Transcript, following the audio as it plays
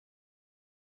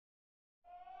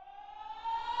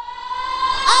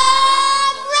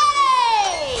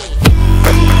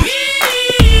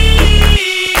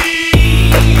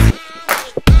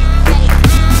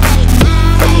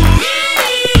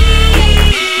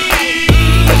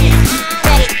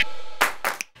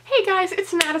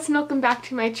welcome back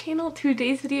to my channel.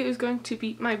 Today's video is going to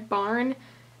be my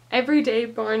everyday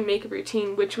barn makeup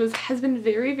routine, which has been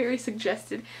very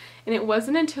suggested, and it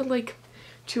wasn't until like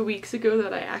 2 weeks ago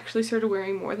that I actually started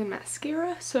wearing more than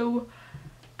mascara. So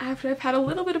after I've had a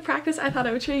little bit of practice, I thought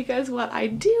I would show you guys what I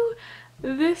do.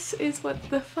 This is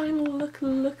what the final look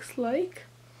looks like.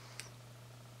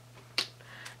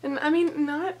 And I mean,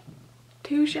 not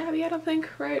too shabby, I don't think,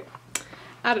 right?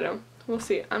 I don't know. We'll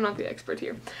see. I'm not the expert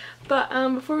here. But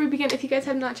before we begin, if you guys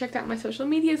have not checked out my social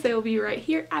medias, they will be right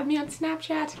here. Add me on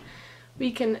Snapchat.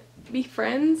 We can be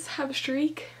friends, have a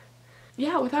streak.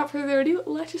 Yeah, without further ado,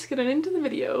 let's just get on into the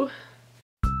video.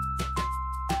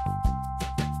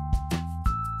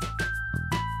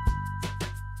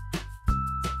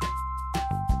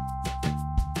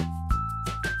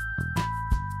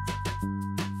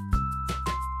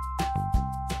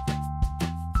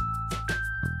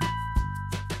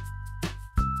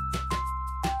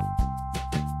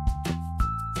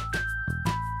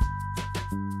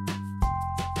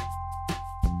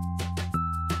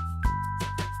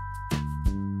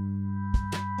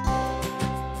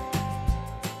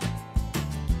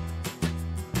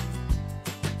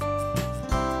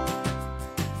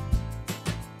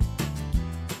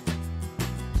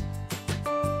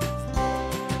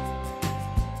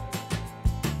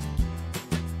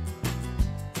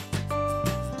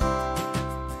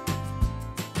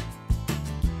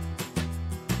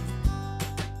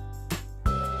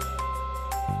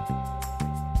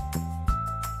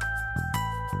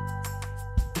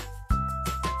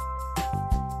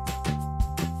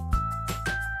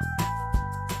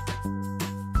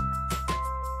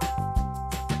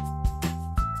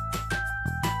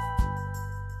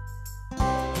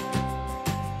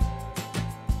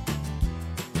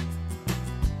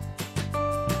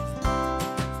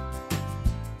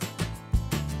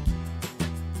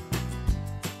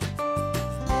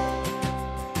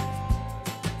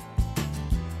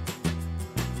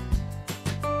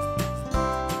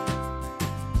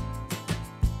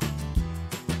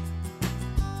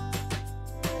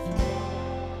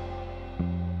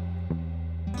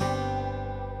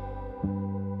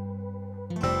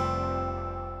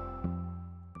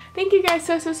 Thank you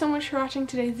guys so much for watching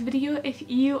today's video. If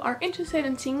you are interested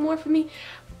in seeing more from me,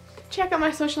 check out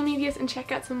my social medias and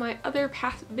check out some of my other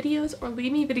past videos, or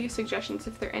leave me video suggestions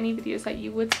if there are any videos that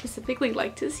you would specifically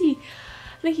like to see.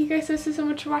 Thank you guys so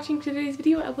much for watching today's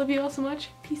video. I love you all so much.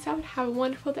 Peace out. Have a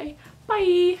wonderful day.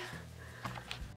 Bye!